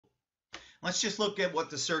Let's just look at what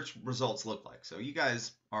the search results look like. So you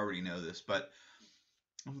guys already know this, but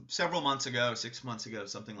several months ago, 6 months ago,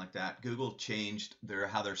 something like that, Google changed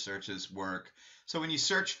how their searches work. So when you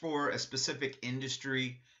search for a specific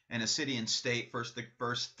industry and a city and state, the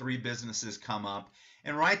first three businesses come up,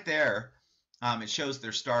 and right there, it shows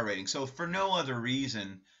their star rating. So for no other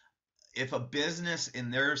reason, if a business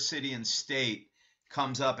in their city and state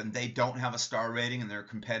comes up and they don't have a star rating and their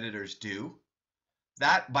competitors do,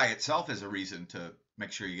 that by itself is a reason to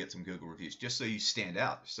make sure you get some Google reviews, just so you stand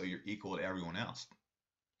out, so you're equal to everyone else.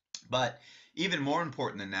 But even more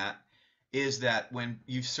important than that is that when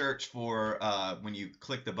you search for, when you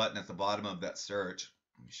click the button at the bottom of that search,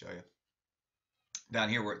 let me show you, down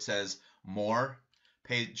here where it says more,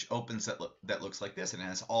 page opens that looks like this, and it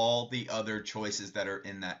has all the other choices that are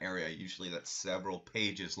in that area. Usually that's several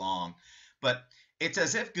pages long. But it's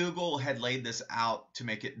as if Google had laid this out to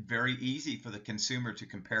make it very easy for the consumer to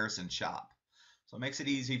comparison shop. So it makes it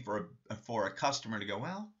easy for a customer to go,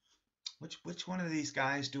 well, which one of these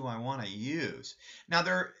guys do I want to use? Now,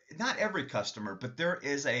 not every customer, but there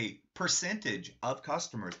is a percentage of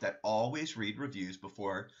customers that always read reviews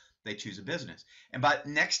before they choose a business. And by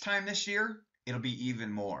next time this year, it'll be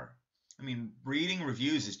even more. I mean, reading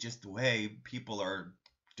reviews is just the way people are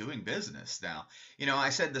doing business now. I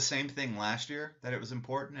said the same thing last year, that it was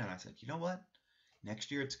important, and I said, you know what?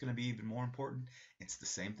 Next year it's going to be even more important. It's the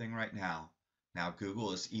same thing right now. Now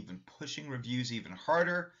Google is even pushing reviews even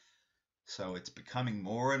harder, so it's becoming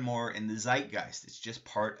more and more in the zeitgeist. It's just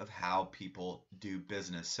part of how people do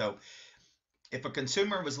business. So if a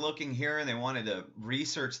consumer was looking here and they wanted to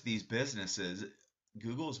research these businesses,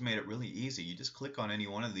 Google's made it really easy. You just click on any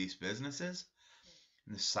one of these businesses,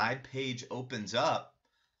 and the side page opens up.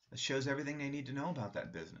 It shows everything they need to know about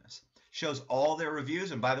that business. Shows all their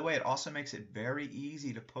reviews, and by the way, it also makes it very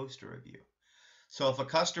easy to post a review. So if a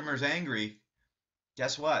customer's angry,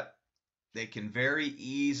 guess what? They can very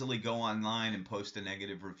easily go online and post a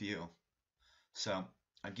negative review. So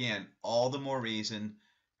again, all the more reason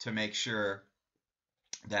to make sure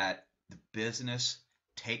that the business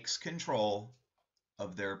takes control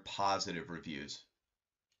of their positive reviews.